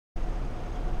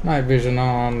Night vision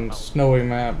on, snowy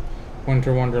map,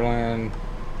 Winter Wonderland.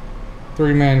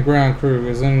 3-man ground crew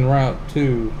is en route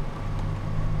to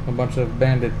a bunch of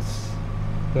bandits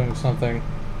doing something.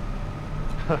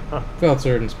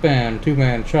 Feltzer and Spam,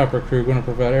 2-man chopper crew, going to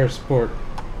provide air support.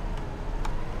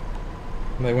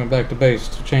 And they went back to base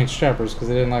to change choppers because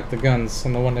they didn't like the guns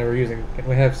on the one they were using.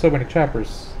 We have so many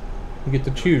choppers. You get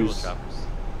to choose.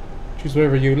 Choose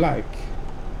whatever you like.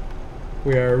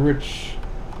 We are rich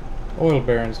oil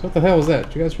barons. What the hell was that?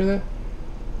 Did you guys hear that?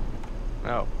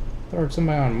 No. I heard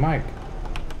somebody on mic.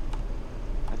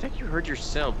 I think you heard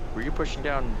yourself. Were you pushing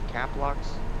down cap locks?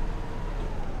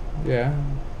 Yeah.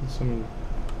 Some.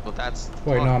 Well, that's.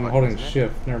 Wait, no, I'm holding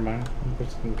shift. Never mind. I'm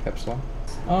pushing caps lock.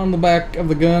 On the back of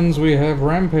the guns, we have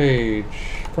Rampage.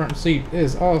 Front seat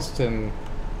is Austin.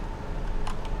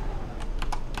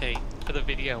 Okay, for the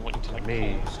video, I want you to like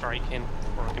pull strike in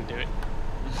before I can do it.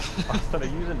 Austin, are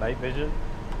you using night vision?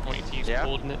 I want you to use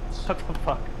coordinates. What the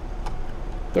fuck?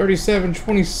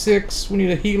 3726. We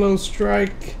need a helo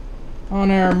strike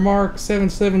on our Mark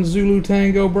 77 Zulu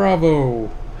Tango Bravo.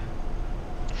 Okay.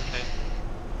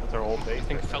 That's our old base. I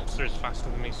think Feltzer is faster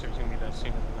than me, so he's gonna be there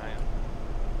sooner than I am.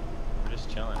 We're just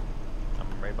chilling.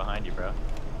 I'm right behind you, bro.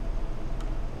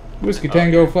 Whiskey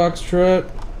Tango Foxtrot.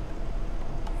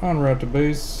 En route to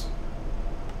base.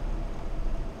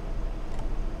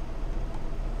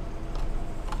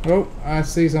 Oh, I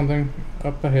see something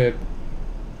up ahead.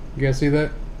 You guys see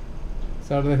that?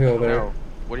 It's out of the hill there.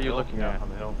 What are you looking at? On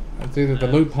the hill. It's either the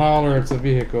loop hall or it's a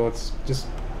vehicle. It's just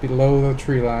below the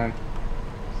tree line.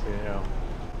 See, yeah.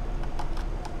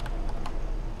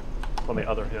 It's on the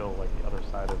other hill, like the other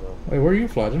side of the. Wait, where are you,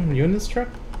 Flodgen? You in this truck?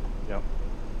 Yep.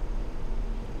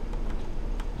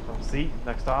 Front seat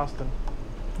next to Austin.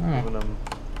 Oh. Giving him.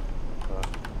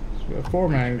 So a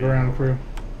 4-man ground crew.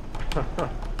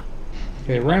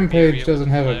 Okay, Rampage doesn't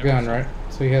have a gun, right?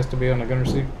 So he has to be on the gunner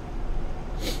seat.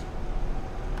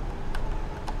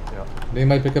 Yep. Did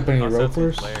anybody pick up any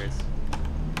ropers?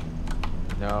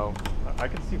 No. I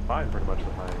can see fine pretty much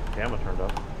with my camera turned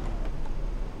up.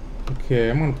 Okay,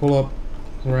 I'm gonna pull up.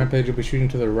 Rampage will be shooting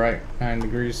to the right, 9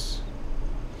 degrees.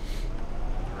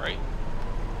 Right.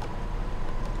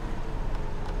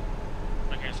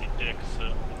 I can't see dick, so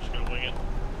I'm just gonna wing it.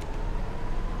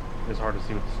 It's hard to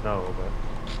see with the snow, but.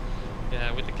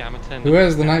 Yeah, with the gamma 10. Who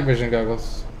has the night vision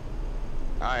goggles?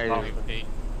 I Oh. do. You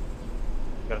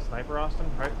got a sniper, Austin,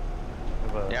 right?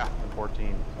 I have a Yeah.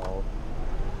 M14, so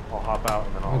I'll hop out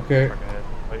and then I'll Okay. truck ahead.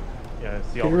 Wait, yeah,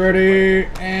 see all Get the ready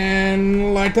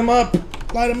and light them up!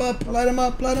 Light them up! Light them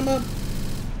up! Light them up!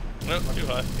 Nope, too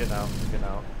high. Get out, get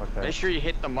out. Fuck that. Make sure you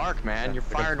hit the mark, man. Yeah, You're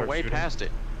they're gonna firing start way shooting. past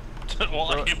it.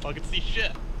 Well, I can't fucking see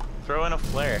shit. Throw in a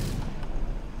flare.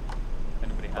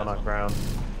 Anybody has On one? ground.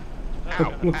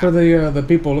 Look for the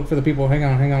people. Look for the people. Hang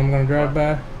on, hang on. I'm gonna drive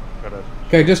by. Gotta.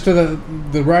 Okay, just to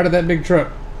the right of that big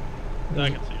truck. I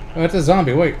can see him. Oh, that's a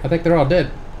zombie. Wait, I think they're all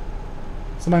dead.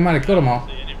 Somebody might have killed them all. I don't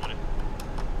see anybody.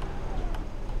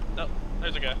 Oh,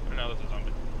 there's a guy. Oh, no, that's a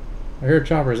zombie. I hear a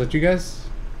chopper. Is that you guys?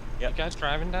 You guys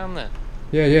driving down there?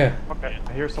 Yeah, yeah. Okay,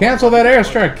 I hear someone. Cancel that running.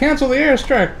 airstrike. Cancel the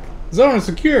airstrike. Zone is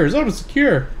secure. Zone is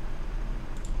secure.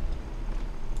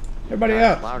 Everybody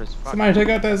That's out. loud as fuck. Somebody take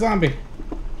out that zombie.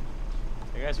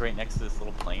 You guys right next to this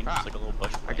little plane. It's like a little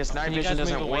bush plane. I guess night Can you vision guys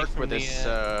move doesn't away work from with the, this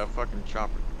fucking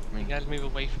chopper. I You mean, guys move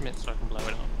away from it so I can blow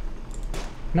it up.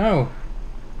 No.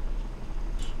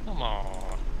 Come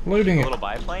on. Looting A it. little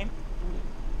biplane?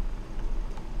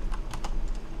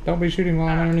 Don't be shooting while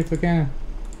I'm underneath the cannon.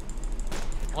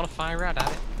 I want to fire out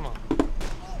at it. Come on.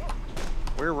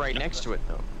 we're right next to it,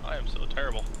 though. I am so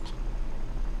terrible.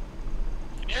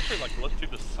 Can you actually like look through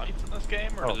the sights in this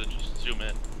game, or does it just zoom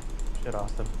in? Shit,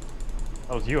 Austin.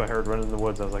 That was you I heard running in the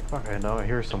woods. I was like, fuck, I know I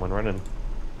hear someone running.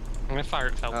 I'm gonna fire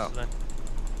at Feltzer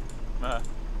then.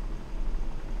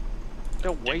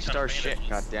 Don't waste our shit,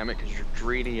 goddammit, because you're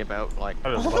greedy about, like...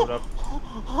 I just load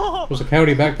up. There's a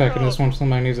coyote backpack in this one.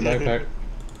 Somebody needs a backpack.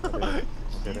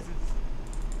 Get it.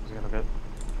 I was gonna get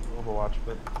Overwatch,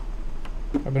 but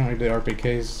I don't need the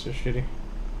RPKs. It's just shitty.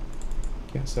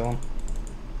 Can't sell them.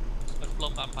 Let's blow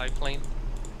up that biplane.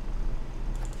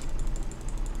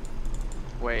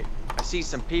 Wait, I see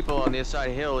some people on the other side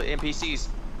of the hill, NPCs.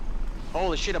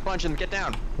 Holy shit, a bunch of them, get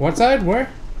down! What side? Where?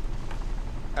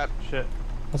 shit.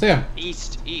 I see him.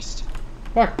 East.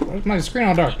 Fuck, where's my screen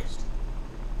all dark?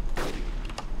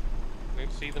 We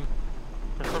can see them.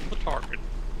 Confirm the target.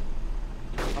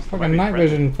 Fucking night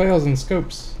vision fails in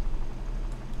scopes.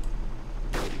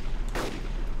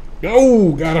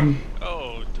 Go! Got him.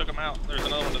 Oh, took him out. There's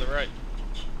another one to the right.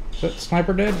 Is that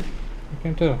sniper dead? I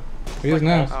can't tell. He is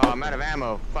now. Oh, I'm out of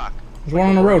ammo. Fuck. There's one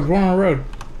on the road. There's one on the road.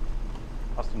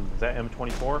 Austin, is that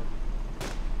M24?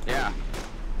 Yeah.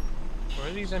 Where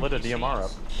are these Split a NPCs? DMR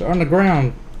up. They're on the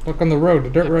ground. Look on the road, the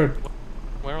dirt road.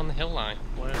 Where on the hill line?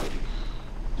 Where?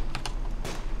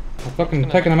 I'm fucking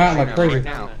taking them out like crazy. Right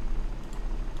now.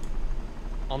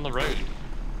 On the road.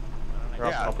 Here,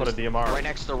 I'll put a just DMR. right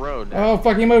next to the road. Oh,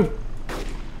 fuck, he moved.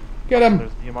 Get him.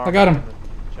 There's DMR I got him. in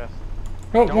the chest.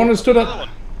 Oh, Don't- one that stood up.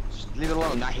 Just leave it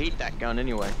alone. I hate that gun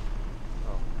anyway.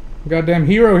 Goddamn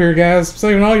hero here, guys.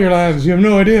 Saving all your lives. You have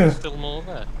no idea. Still more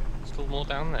there. Still more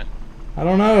down there. I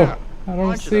don't know. Yeah, I don't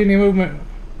bunch of see them. any movement.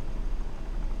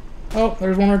 Oh,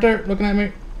 there's one right there looking at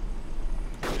me.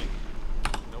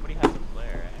 Nobody has a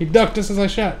flare. He ducked just as I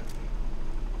shot.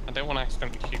 I don't want to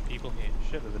accidentally shoot people here.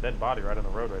 Shit, there's a dead body right on the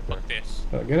road right there. Fuck this.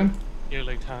 Did I get him?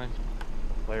 YOLO time.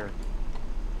 Player.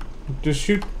 Just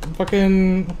shoot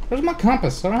fucking... Where's my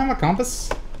compass? I don't have my compass.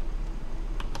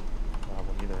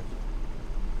 Problem either.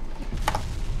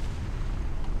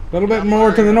 A little bit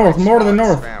more to the north. More to the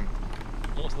north. Spam.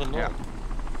 More to the north. Yeah.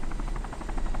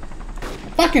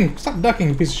 Fucking stop ducking,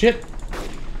 you piece of shit.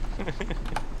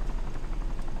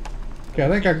 Okay,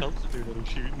 I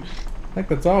think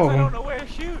that's all of I don't them. know where to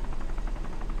shoot. You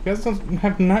guys don't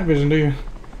have night vision, do you?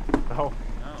 No. No.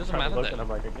 Doesn't I'm matter looking, though. I'm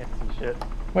like, I can't see shit.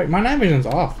 Wait, my night vision's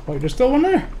off. Wait, there's still one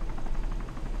there?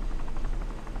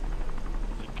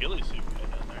 There's a ghillie suit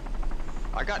right down there.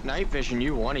 I got night vision.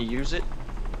 You want to use it?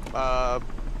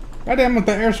 Goddamn with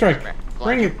the airstrike.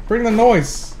 Bring it. Bring the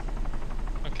noise.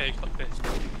 Okay, fuck this.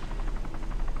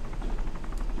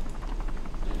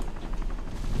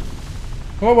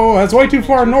 Whoa, whoa, whoa, that's way too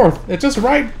far north. It's just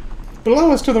right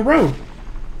below us to the road.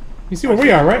 You see where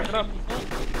we are, right? Hit up.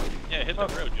 Yeah, hit the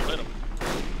road. You hit him.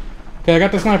 Okay, I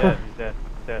got the He's sniper. dead, he's dead.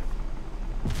 He's dead.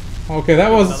 Okay,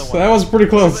 that Another was one. pretty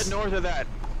A little close. bit north of that.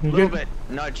 A You little good? bit.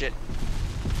 Nudge it.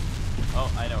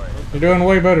 Oh, I know where it is. You're doing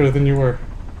way better than you were.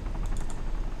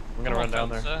 I'm gonna run down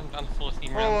there. Sir. Down to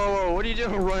 14 Whoa, rounds. whoa, whoa! What are you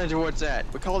doing running towards that?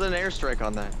 We called in an airstrike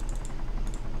on that.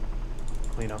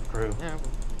 Clean up crew. Yeah.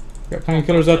 Got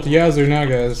painkillers out the yazoo now,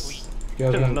 guys. You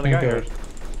guys Shit, want another guy here. painkillers?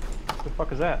 What the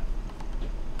fuck is that?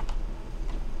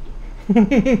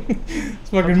 This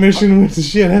fucking mission went to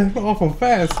shit awful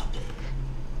fast.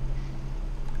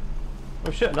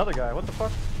 Oh shit, another guy. What the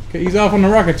fuck? Okay, he's off on the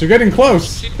rockets. You're getting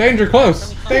close. Danger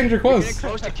close. Danger You're getting close.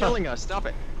 close to killing us. Stop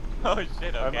it. Oh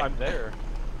shit, okay. I'm there.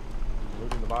 I'm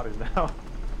looting the bodies now.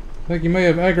 I think you may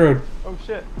have aggroed. Oh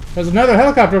shit. There's another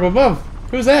helicopter up above.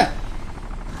 Who's that?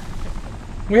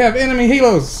 We have enemy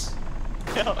helos.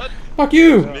 Fuck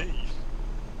you.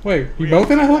 Wait, you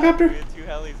both in a We helicopter? had two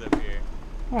helis up here.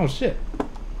 Oh shit.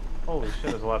 Holy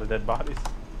shit, there's a lot of dead bodies.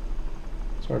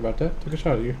 Sorry about that. Took a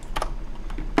shot at you.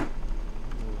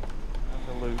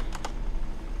 The loot.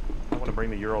 I want to bring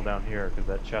the Ural down here because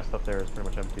that chest up there is pretty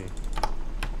much empty.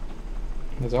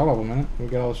 There's all of them in it. We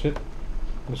got all the shit.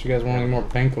 Unless you guys want any more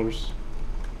painkillers.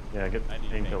 Yeah, get I need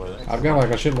painkillers. painkillers. I've got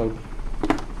like a shitload.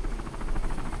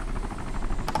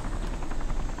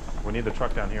 We need the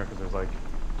truck down here because there's like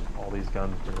all these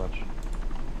guns pretty much.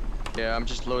 Yeah, I'm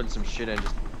just loading some shit in.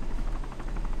 Just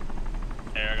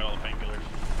Hey, I got all the painkillers.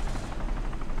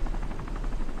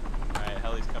 Alright,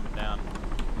 heli's coming down.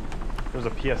 There's a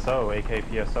PSO, AK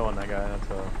PSO on that guy. That's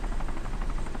a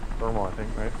thermal, I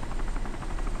think, right?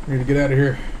 We need to get out of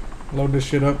here. Load this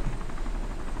shit up.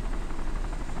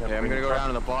 yeah, I'm gonna go down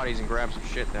to the bodies and grab some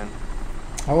shit then.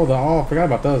 Oh, I forgot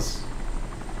about those.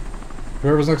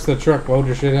 Whoever's next to the truck, load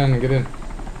your shit in and get in.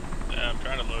 Yeah, I'm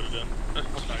trying to load it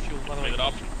in. Leave it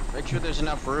off. Make sure there's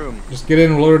enough room. Just get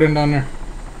in and load it in down there.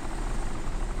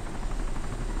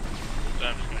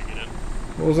 I'm just gonna get in.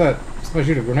 What was that? Somebody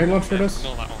shoot a grenade launcher at us?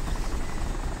 No, that one.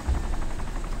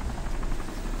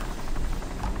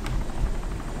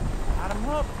 Got him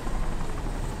up!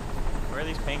 Where are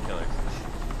these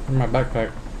painkillers? In my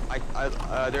backpack.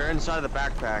 They're inside of the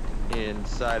backpack.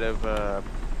 Inside of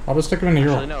I'll just stick them in the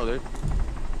Actually, Ural. no, they're.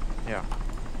 Yeah.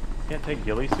 Can't take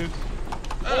ghillie suits?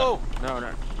 Whoa! No, no.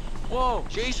 Whoa!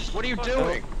 Jesus, what are you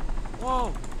doing?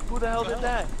 Whoa! Who the hell did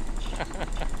that?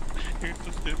 Who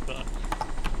just did that?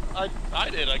 I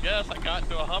did, I guess. I got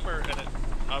into a Hummer and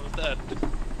I was dead.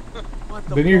 What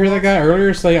the Didn't you hear that fuck? guy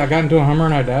earlier say I got into a Hummer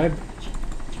and I died?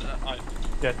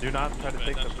 Yeah, do not try to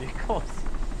take the vehicles.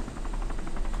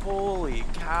 Holy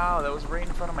cow, that was right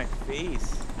in front of my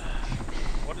face.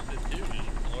 What did it do? Did you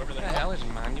blow over the What the hell? hell Is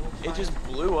manual It just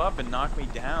blew up and knocked me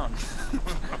down.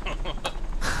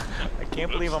 I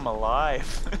can't believe I'm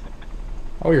alive.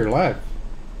 Oh, you're alive.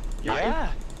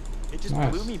 Yeah. It just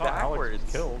Nice. blew me Oh, Alex backwards.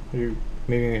 was killed. You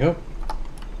need any help?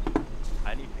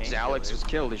 I need painkillers. Alex was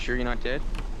killed. Are you sure you're not dead?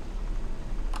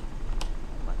 Oh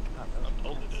my god, that I'm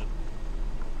totally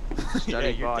dead. was... Study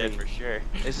yeah, you're body. dead for sure.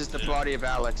 This is the body of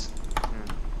Alex.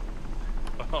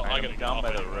 Oh, I Right, gotta I'm get down off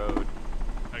by the anyway. road.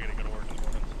 I gotta go to work in the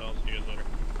morning, so I'll see you guys later.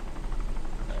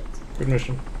 Good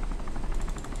mission.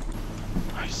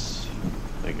 Nice.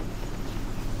 Thank you.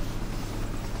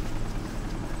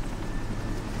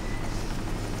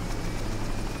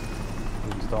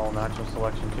 Install natural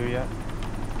selection 2 yet?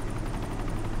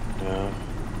 Yeah.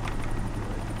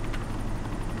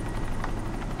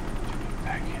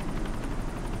 Back in.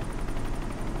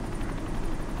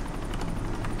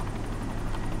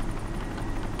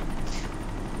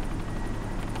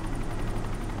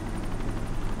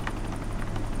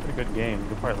 Pretty good game.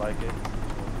 You'll probably like it.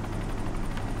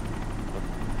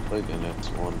 Played the next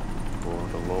one for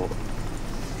the low.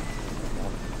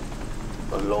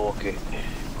 The low, okay.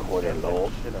 Quite a low.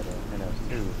 Shit out of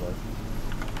NS2, but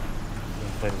I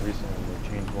played it recently. They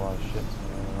changed a lot of shit. So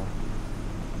I don't know.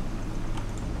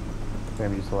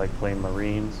 Sam used to like playing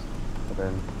Marines, but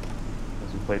then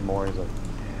as we played more, he's like,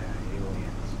 yeah,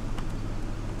 aliens.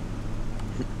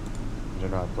 In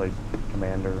general, I played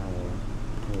Commander. I don't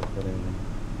really put anything.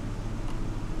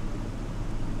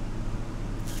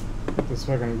 Got this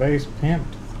fucking base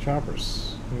pimped with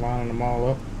choppers. Lining them all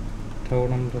up. Towing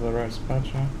them to the right spot,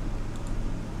 yeah.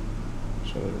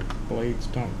 So the blades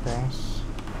don't cross.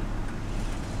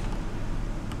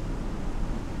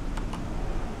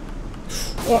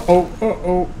 Uh-oh,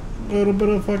 uh-oh. Little bit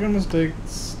of fucking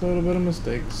mistakes. Little bit of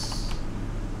mistakes.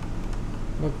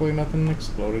 Luckily nothing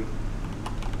exploded.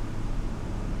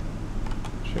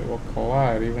 Shit will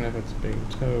collide even if it's being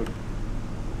towed.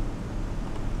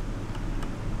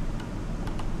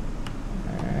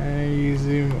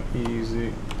 Easy,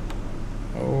 easy.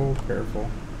 Oh, careful.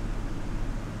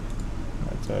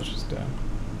 That touch is down.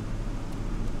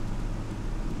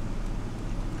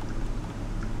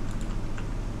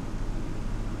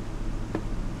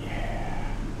 Yeah.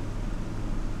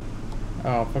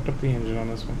 Oh, fucked up the engine on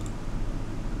this one.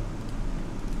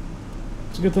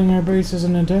 It's a good thing our base is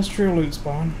an industrial loot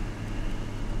spawn.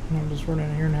 I'll just run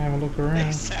in here and have a look around.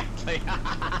 Exactly.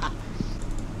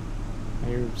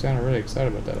 You sounded really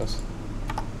excited about that, us.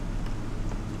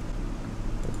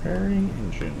 Repairing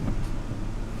engine.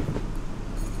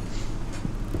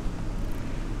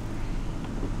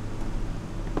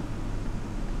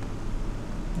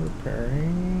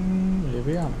 Repairing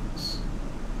avionics.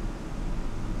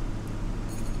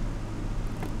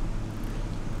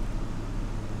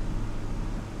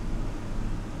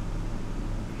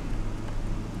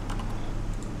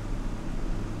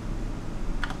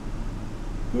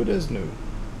 Good as new.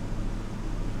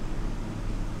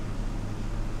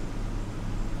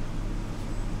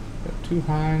 Got 2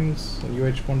 Hinds, a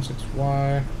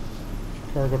UH-16Y,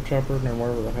 cargo chopper, and then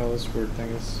whatever the hell this weird thing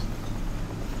is.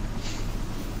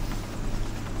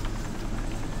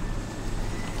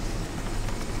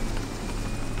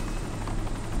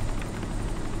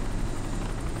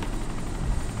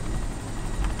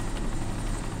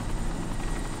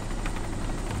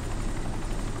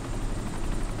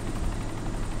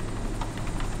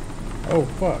 Oh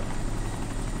fuck.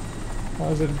 Why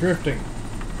is it drifting?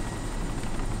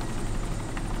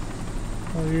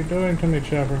 What are you doing to me,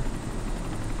 chopper?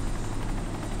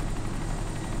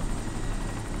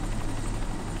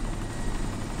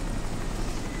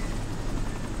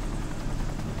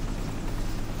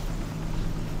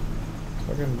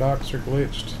 Fucking docks are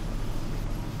glitched.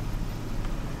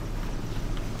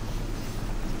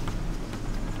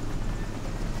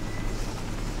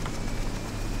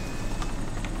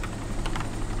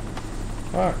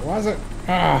 Fuck, why is it?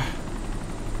 Ah!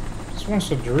 Just wants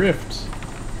to drift.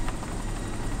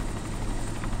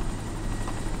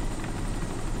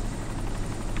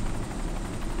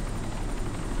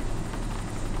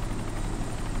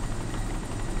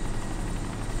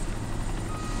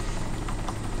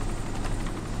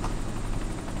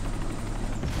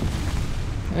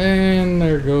 And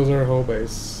there goes our whole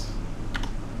base.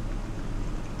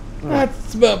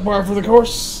 That's about par for the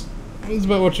course. That's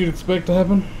about what you'd expect to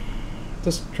happen.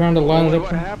 Just trying to line it up.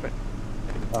 What happened?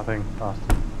 Nothing.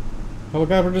 Austin.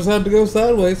 Helicopter just had to go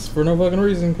sideways for no fucking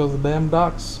reason because the damn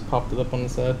docks popped it up on the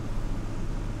side.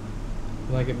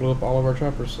 Like it blew up all of our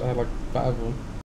choppers. I had like 5 of them.